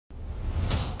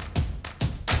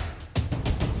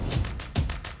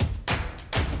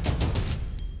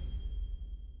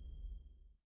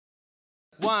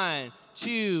1,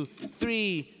 2,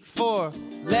 3, 4.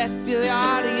 Let the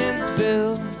audience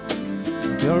build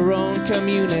your own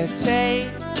communi-tay.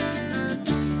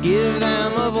 Give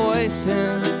them a voice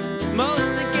and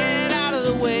mostly get out of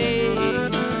the way.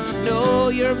 Know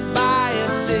your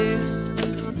biases.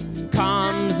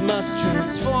 Comms must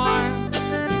transform.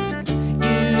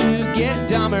 You get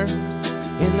dumber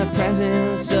in the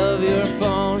presence of your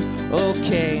phone.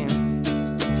 Okay.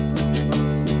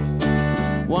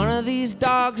 One of these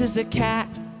dogs is a cat.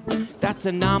 That's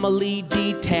anomaly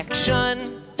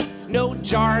detection. No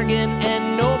jargon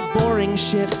and no boring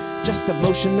shit, just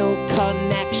emotional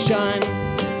connection.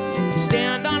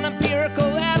 Stand on empirical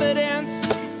evidence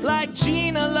like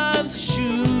Gina loves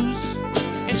shoes.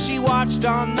 And she watched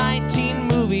all 19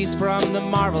 movies from the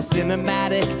Marvel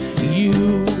Cinematic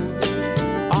U.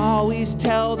 Always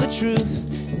tell the truth,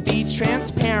 be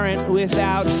transparent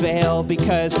without fail,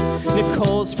 because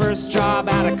Nicole's first job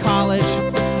out of college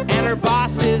and her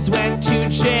bosses went to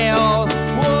jail.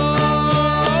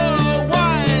 Whoa,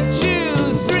 1, 2,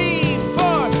 3,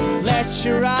 4. Let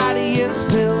your audience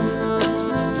build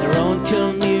their own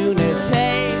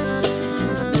communi-tay.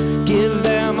 Give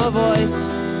them a voice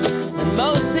and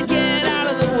mostly get out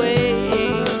of the way.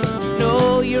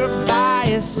 Know your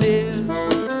biases.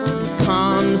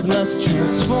 Comms must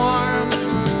transform.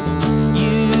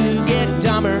 You get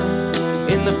dumber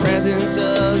in the presence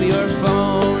of your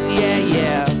phone. Yeah,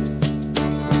 yeah.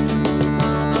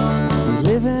 We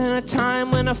live in a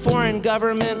time when a foreign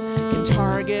government can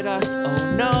target us,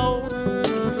 oh no.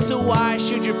 So why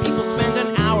should your people spend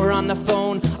an hour on the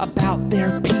phone about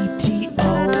their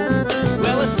PTO?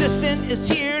 Well, Assistant is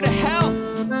here to help,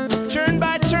 turn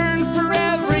by turn for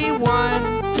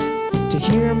everyone. To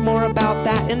hear more about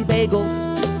that in bagels,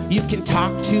 you can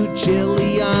talk to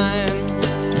Gillian.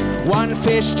 1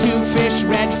 fish, 2 fish,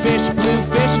 red fish, blue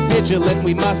fish, vigilant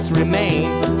we must remain.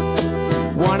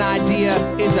 One idea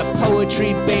is a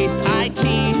poetry-based IT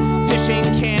phishing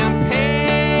campaign.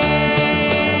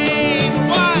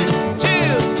 1, 2,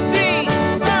 3,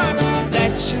 4.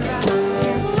 Let your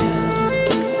audience build.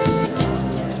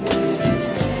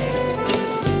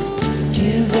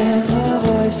 Give them a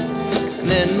voice, and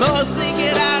then mostly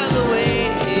get out of the way.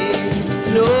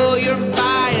 Know your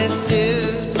biases.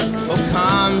 Oh,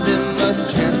 comms, it must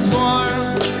transform.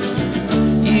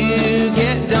 You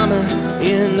get dumber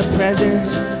in the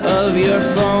presence of your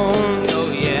phone.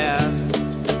 Oh, yeah.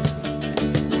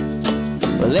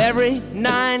 Well, every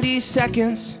 90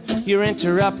 seconds, you're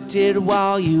interrupted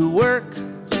while you work.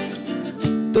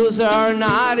 Those are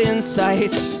not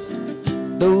insights.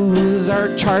 Those are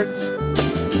charts.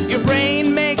 Your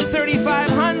brain makes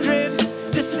 3,500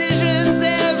 decisions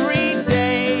every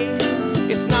day.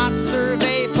 It's not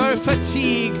survey for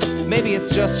fatigue. Maybe it's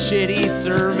just shitty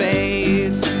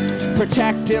surveys.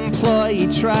 Protect employee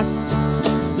trust.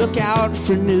 Look out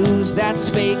for news that's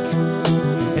fake.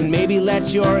 And maybe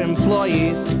let your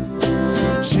employees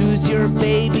choose your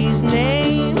baby's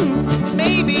name.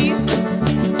 Maybe.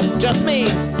 Just me.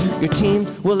 Your team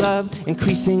will love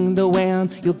increasing the wham.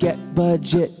 You'll get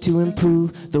budget to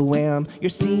improve the wham.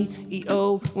 Your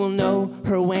CEO will know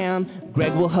her wham.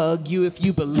 Greg will hug you if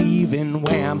you believe in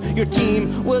wham. Your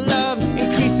team will love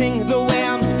increasing the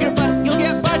wham. You'll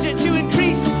get budget to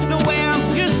increase the wham.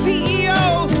 Your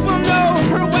CEO will know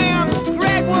her wham.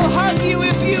 Greg will hug you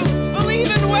if you believe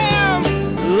in wham.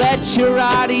 Let your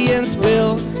audience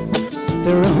build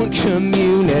their own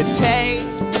communi-tay.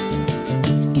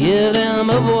 Give them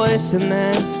a voice and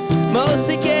then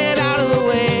mostly get out of the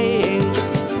way.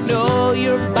 Know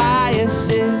your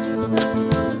biases.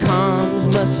 Comms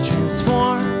must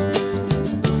transform.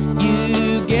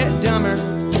 You get dumber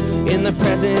in the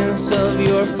presence of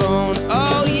your phone.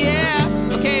 Oh yeah!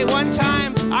 Okay, one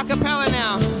time, a cappella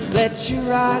now. Let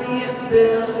your audience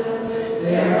build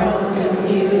their own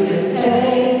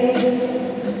communi-tay.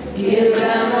 Give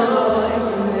them a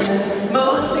voice and then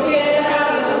mostly get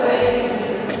out of the way.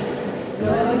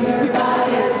 Know your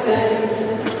biases.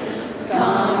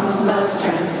 Comms must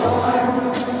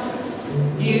transform.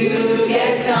 You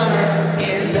get dumber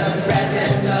in the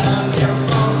presence of your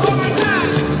phone. Oh my God!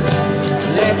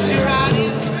 Let your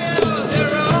audience build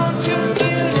their own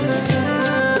communi-tay.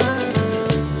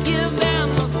 Give them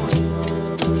a voice,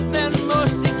 then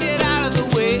mostly get out of the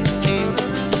way.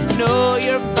 Know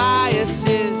your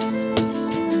biases.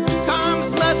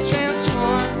 Comms must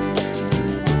transform.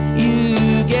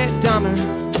 You get dumber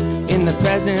in the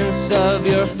presence of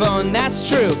your phone. That's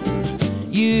true.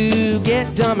 You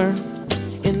get dumber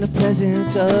in the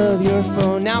presence of your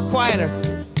phone. Now quieter.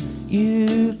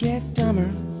 You get dumber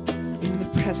in the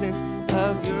presence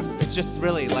of your... It's just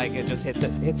really like it just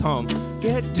hits home.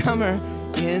 Get dumber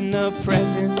in the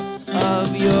presence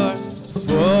of your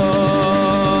foes.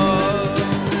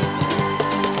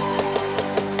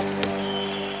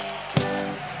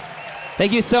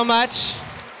 Thank you so much.